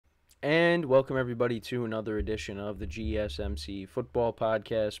And welcome everybody to another edition of the GSMC Football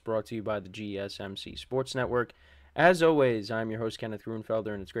Podcast, brought to you by the GSMC Sports Network. As always, I'm your host Kenneth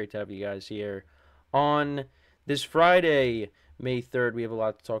Grunfelder, and it's great to have you guys here on this Friday, May 3rd. We have a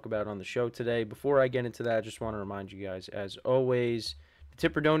lot to talk about on the show today. Before I get into that, I just want to remind you guys, as always, to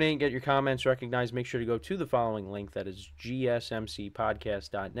tip or donate, get your comments recognized, make sure to go to the following link, that is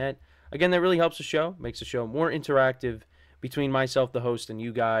gsmcpodcast.net. Again, that really helps the show, makes the show more interactive between myself, the host, and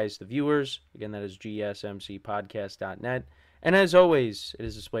you guys, the viewers. Again, that is gsmcpodcast.net. And as always, it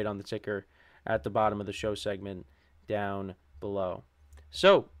is displayed on the ticker at the bottom of the show segment down below.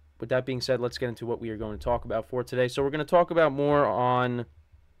 So, with that being said, let's get into what we are going to talk about for today. So we're going to talk about more on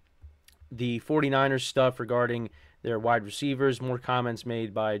the 49ers stuff regarding their wide receivers, more comments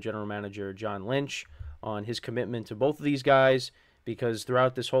made by General Manager John Lynch on his commitment to both of these guys, because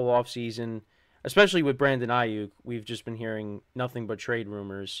throughout this whole offseason, especially with Brandon Aiyuk, we've just been hearing nothing but trade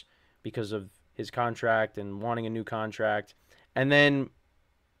rumors because of his contract and wanting a new contract. And then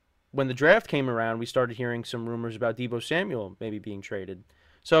when the draft came around, we started hearing some rumors about Deebo Samuel maybe being traded.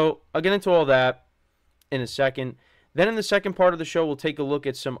 So I'll get into all that in a second. Then in the second part of the show, we'll take a look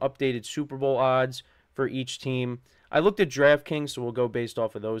at some updated Super Bowl odds for each team. I looked at DraftKings, so we'll go based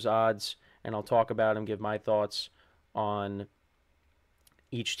off of those odds, and I'll talk about them, give my thoughts on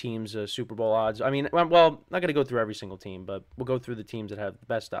each team's Super Bowl odds. I mean, well, not going to go through every single team, but we'll go through the teams that have the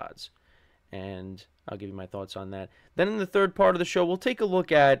best odds, and I'll give you my thoughts on that. Then in the third part of the show, we'll take a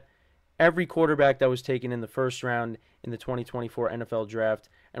look at every quarterback that was taken in the first round in the 2024 NFL Draft,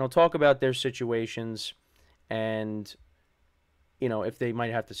 and I'll talk about their situations and, you know, if they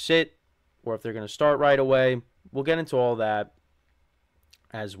might have to sit or if they're going to start right away. We'll get into all that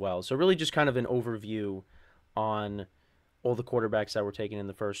as well. So really just kind of an overview on all the quarterbacks that were taken in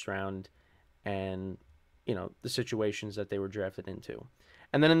the first round and, you know, the situations that they were drafted into.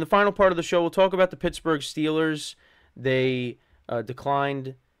 And then in the final part of the show, we'll talk about the Pittsburgh Steelers. They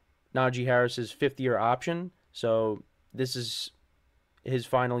declined Najee Harris's fifth-year option. So this is his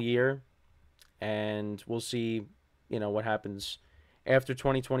final year, and we'll see, you know, what happens after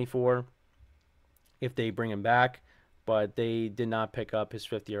 2024 if they bring him back. But they did not pick up his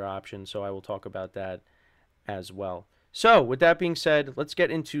fifth-year option, so I will talk about that as well. So, with that being said, let's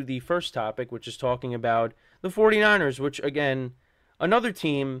get into the first topic, which is talking about the 49ers, which, again, another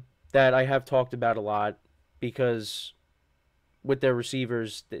team that I have talked about a lot because with their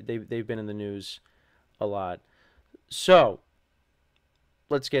receivers, they've been in the news a lot. So,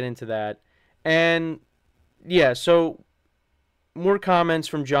 let's get into that. And, yeah, so more comments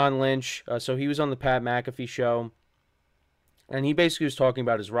from John Lynch. So, he was on the Pat McAfee show, and he basically was talking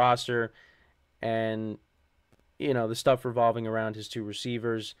about his roster and, you know, the stuff revolving around his two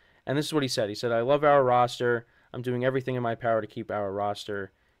receivers. And this is what he said. He said, "I love our roster. I'm doing everything in my power to keep our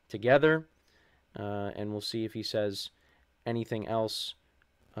roster together." And we'll see if he says anything else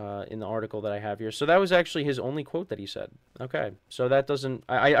in the article that I have here. So that was actually his only quote that he said. Okay, so that doesn't...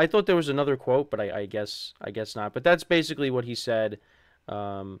 I thought there was another quote, but I guess not. But that's basically what he said.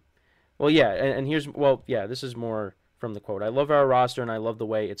 Well, yeah, and here's... Well, yeah, this is more from the quote. "I love our roster, and I love the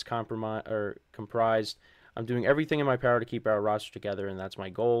way it's comprised. I'm doing everything in my power to keep our roster together, and that's my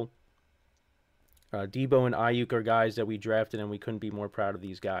goal. Deebo and Aiyuk are guys that we drafted, and we couldn't be more proud of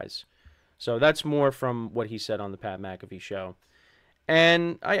these guys." So that's more from what he said on the Pat McAfee show.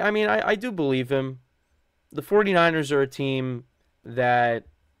 And, I mean, I do believe him. The 49ers are a team that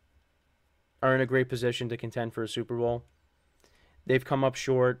are in a great position to contend for a Super Bowl. They've come up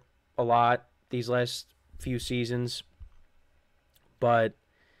short a lot these last few seasons, but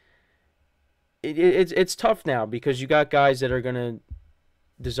it's tough now because you got guys that are going to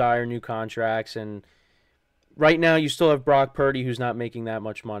desire new contracts, and right now you still have Brock Purdy, who's not making that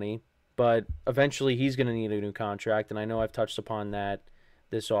much money, but eventually he's going to need a new contract, and I know I've touched upon that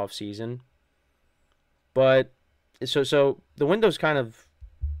this offseason. But so the window's kind of,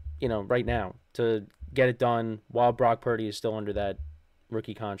 you know, right now to get it done while Brock Purdy is still under that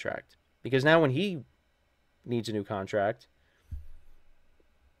rookie contract, because now when he needs a new contract,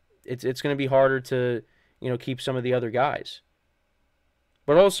 it's going to be harder to, you know, keep some of the other guys.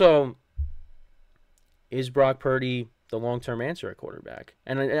 But also, is Brock Purdy the long-term answer at quarterback?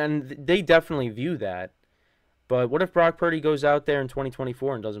 And they definitely view that. But what if Brock Purdy goes out there in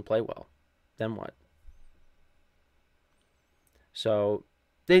 2024 and doesn't play well? Then what? So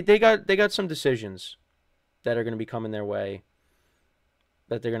they got some decisions that are going to be coming their way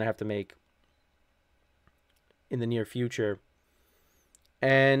that they're going to have to make in the near future.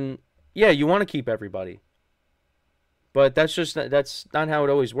 And yeah, you want to keep everybody, but that's not how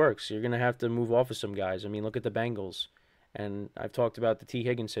it always works. You're going to have to move off of some guys. I mean, look at the Bengals And I've talked about the T.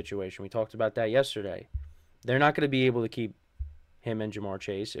 Higgins situation. We talked about that yesterday. They're not going to be able to keep him and Jamar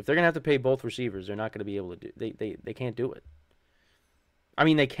Chase. If they're going to have to pay both receivers, they're not going to be able to do. They can't do it. I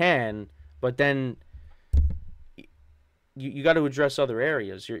mean, they can, but then you got to address other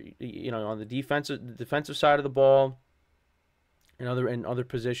areas. On the defensive side of the ball, and other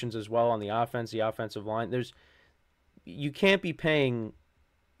positions as well on the offensive line. You can't be paying,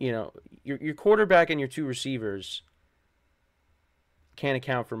 your quarterback and your two receivers can't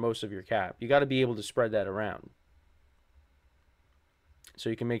account for most of your cap. You got to be able to spread that around so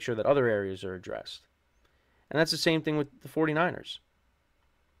you can make sure that other areas are addressed. And that's the same thing with the 49ers.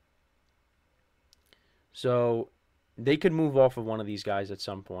 So they could move off of one of these guys at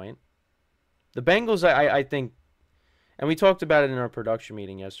some point. The Bengals, I think, and we talked about it in our production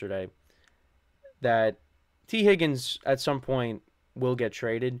meeting yesterday, that T. Higgins at some point will get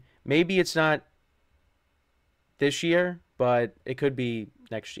traded. Maybe it's not this year, but it could be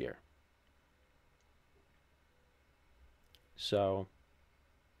next year. So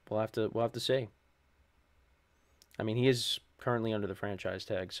we'll have to see. I mean, he is currently under the franchise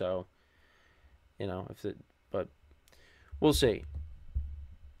tag, so but we'll see.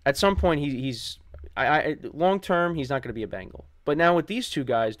 At some point, he's long term, he's not going to be a Bengal. But now with these two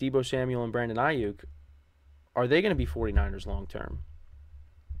guys, Deebo Samuel and Brandon Aiyuk, are they going to be 49ers long term?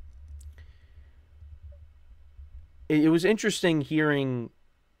 It was interesting hearing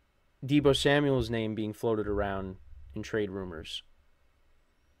Deebo Samuel's name being floated around in trade rumors.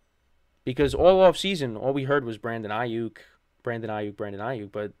 Because all offseason, all we heard was Brandon Aiyuk,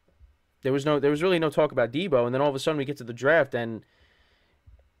 but there was really no talk about Deebo, and then all of a sudden we get to the draft and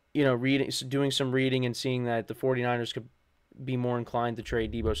doing some reading and seeing that the 49ers could be more inclined to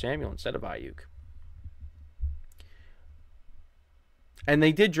trade Deebo Samuel instead of Aiyuk. And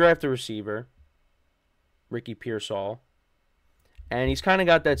they did draft a receiver, Ricky Pearsall, and he's kind of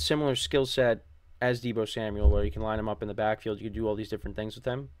got that similar skill set as Deebo Samuel, where you can line him up in the backfield, you can do all these different things with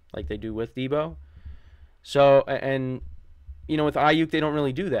him, like they do with Deebo. So, and with Aiyuk, they don't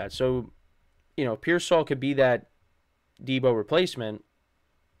really do that. So, Pearsall could be that Deebo replacement.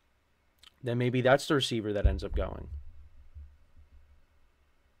 Then maybe that's the receiver that ends up going.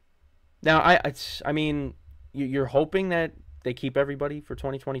 Now, I mean, you're hoping that they keep everybody for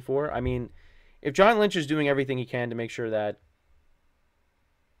 2024. I mean, if John Lynch is doing everything he can to make sure that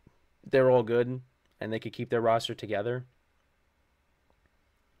they're all good and they could keep their roster together,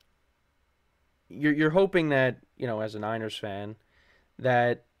 you're hoping that, as a Niners fan,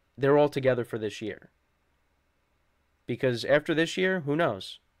 that they're all together for this year. Because after this year, who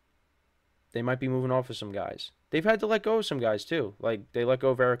knows? They might be moving off of some guys. They've had to let go of some guys, too. Like, they let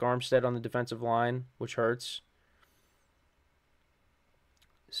go of Eric Armstead on the defensive line, which hurts.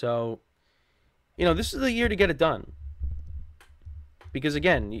 So, this is the year to get it done. Because,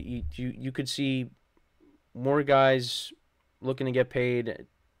 again, you could see more guys looking to get paid,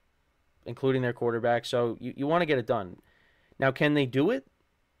 including their quarterback. So, you want to get it done. Now, can they do it?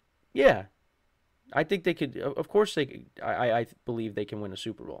 Yeah. I think they could. Of course, I believe they can win a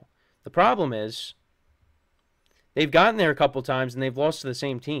Super Bowl. The problem is they've gotten there a couple times and they've lost to the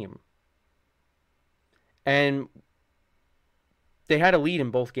same team. And they had a lead in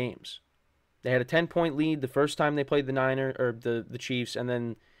both games. They had a 10-point lead the first time they played the Chiefs, and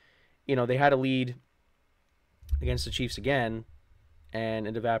then, they had a lead against the Chiefs again, and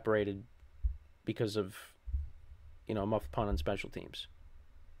it evaporated because of, a muffed punt on special teams.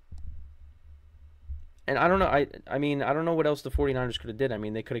 And I don't know. I mean, I don't know what else the 49ers could have did. I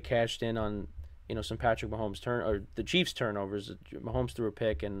mean, they could have cashed in on, some Patrick Mahomes or the Chiefs turnovers. Mahomes threw a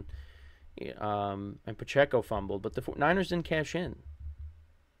pick and Pacheco fumbled, but the Niners didn't cash in.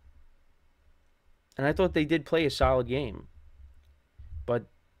 And I thought they did play a solid game, but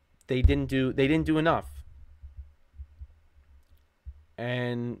they didn't do enough.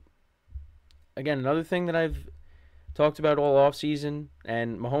 And again, another thing that I've talked about all offseason,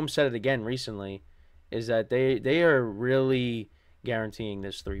 and Mahomes said it again recently, is that they are really guaranteeing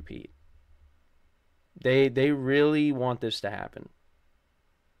this three-peat. They really want this to happen.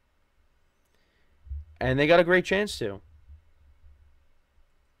 And they got a great chance to.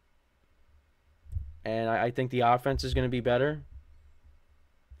 And I think the offense is going to be better.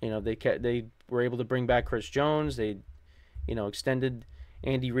 They were able to bring back Chris Jones. They, extended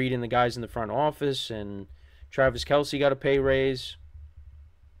Andy Reid and the guys in the front office, and Travis Kelce got a pay raise.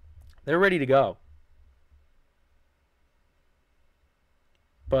 They're ready to go.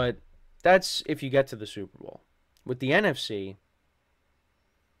 But that's if you get to the Super Bowl. With the NFC,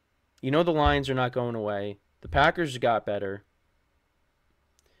 the Lions are not going away. The Packers got better.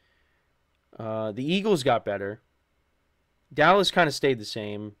 The Eagles got better. Dallas kind of stayed the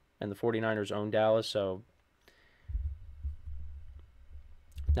same, and the 49ers own Dallas, so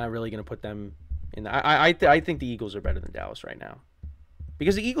not really going to put them in. I think the Eagles are better than Dallas right now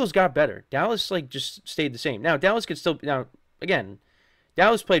because the Eagles got better. Dallas just stayed the same. Now Dallas could still again.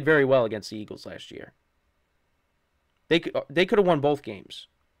 Dallas played very well against the Eagles last year. They could have won both games.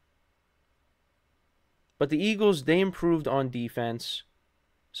 But the Eagles, they improved on defense.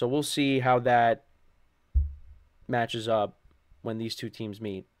 So we'll see how that matches up when these two teams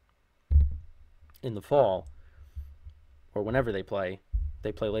meet in the fall or whenever they play.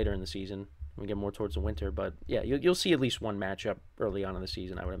 They play later in the season. We get more towards the winter, but yeah, you'll see at least one matchup early on in the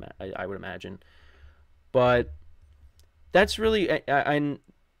season. I would imagine, but that's really I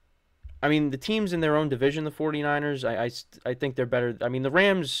mean the teams in their own division, the 49ers. I think they're better. I mean the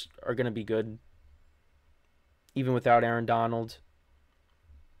Rams are going to be good, even without Aaron Donald.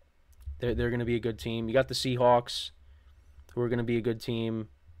 They're going to be a good team. You got the Seahawks, who are going to be a good team,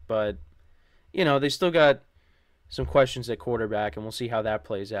 but they still got some questions at quarterback, and we'll see how that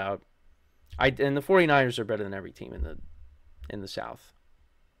plays out. And the 49ers are better than every team in the South,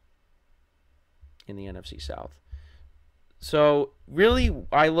 in the NFC South. So really,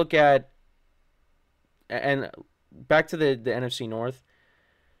 I look at, and back to the NFC North.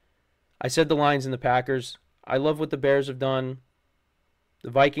 I said the Lions and the Packers. I love what the Bears have done.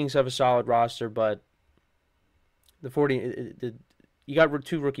 The Vikings have a solid roster, but you got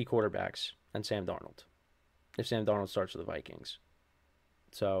two rookie quarterbacks and Sam Darnold. If Sam Darnold starts with the Vikings,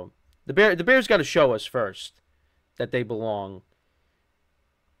 so the Bears got to show us first that they belong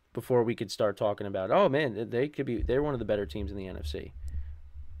before we could start talking about, oh man, they're one of the better teams in the NFC.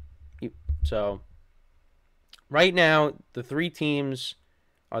 So right now the three teams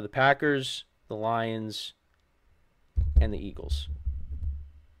are the Packers, the Lions, and the Eagles.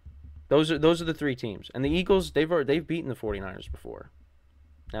 Those are the three teams. And the Eagles, they've beaten the 49ers before.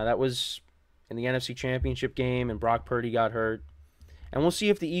 Now that was in the NFC Championship game, and Brock Purdy got hurt. And we'll see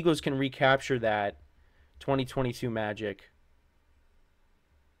if the Eagles can recapture that 2022 magic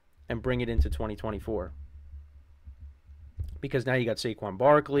and bring it into 2024. Because now you got Saquon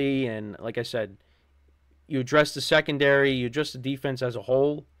Barkley, and like I said, you address the secondary, you address the defense as a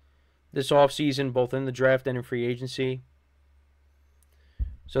whole this offseason, both in the draft and in free agency.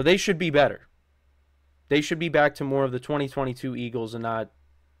 So they should be better. They should be back to more of the 2022 Eagles and not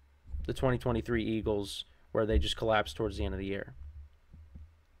the 2023 Eagles where they just collapsed towards the end of the year.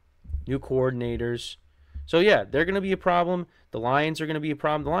 New coordinators. So yeah, they're going to be a problem. The Lions are going to be a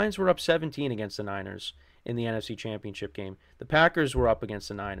problem. The Lions were up 17 against the Niners in the NFC Championship game. The Packers were up against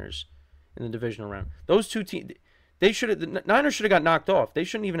the Niners in the divisional round. Those two teams, the Niners should have got knocked off. They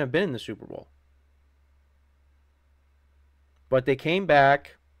shouldn't even have been in the Super Bowl. But they came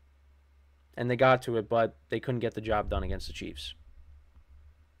back and they got to it, but they couldn't get the job done against the Chiefs.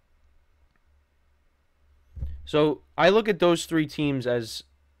 So I look at those three teams as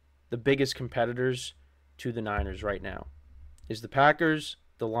the biggest competitors to the Niners right now. Is the Packers,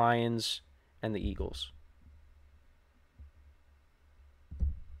 the Lions, and the Eagles.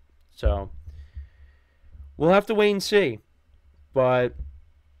 So we'll have to wait and see. But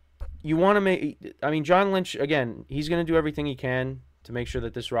you want to make, I mean, John Lynch, again, he's going to do everything he can to make sure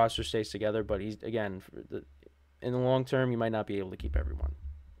that this roster stays together. But he's, again, in the long term, you might not be able to keep everyone.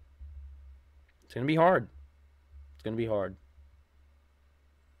 It's going to be hard. It's going to be hard.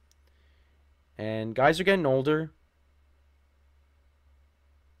 And guys are getting older.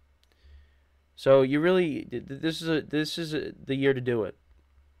 So you really, this is the year to do it.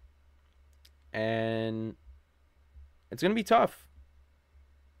 And it's going to be tough.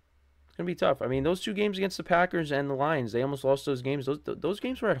 It's going to be tough. I mean, those two games against the Packers and the Lions, they almost lost those games. Those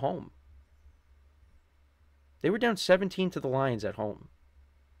games were at home. They were down 17 to the Lions at home.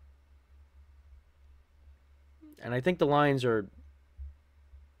 And I think the Lions are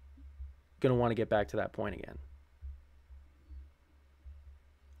going to want to get back to that point again.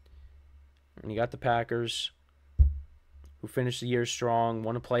 And you got the Packers, who finished the year strong,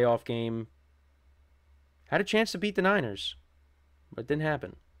 won a playoff game, had a chance to beat the Niners, but it didn't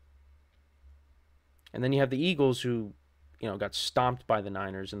happen. And then you have the Eagles, who, got stomped by the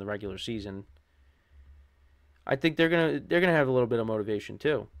Niners in the regular season. I think they're gonna have a little bit of motivation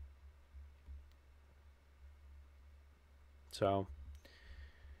too. So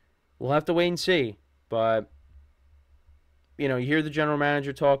we'll have to wait and see. But you hear the general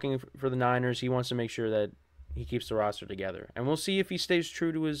manager talking for the Niners. He wants to make sure that he keeps the roster together, and we'll see if he stays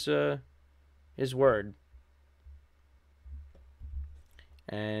true to his word,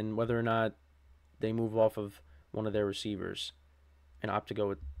 and whether or not they move off of one of their receivers and opt to go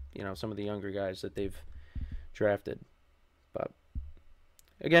with some of the younger guys that they've drafted.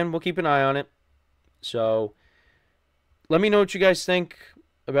 again, we'll keep an eye on it. So let me know what you guys think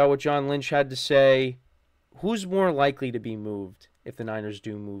about what John Lynch had to say. Who's more likely to be moved if the Niners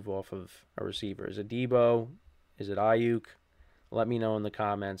do move off of a receiver? Is it Debo? Is it Aiyuk? Let me know in the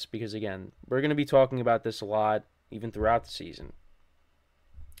comments because, again, we're going to be talking about this a lot even throughout the season.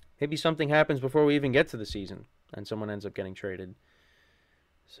 Maybe something happens before we even get to the season and someone ends up getting traded.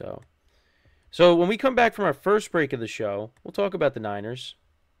 So when we come back from our first break of the show, we'll talk about the Niners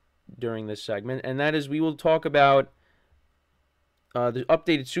during this segment, and that is we will talk about the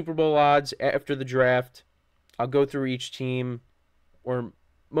updated Super Bowl odds after the draft. I'll go through each team, or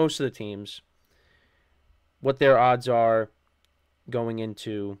most of the teams, what their odds are going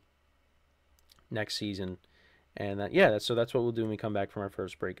into next season. And that's what we'll do when we come back from our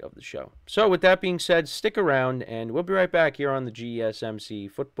first break of the show. So with that being said, stick around, and we'll be right back here on the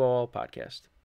GSMC Football Podcast.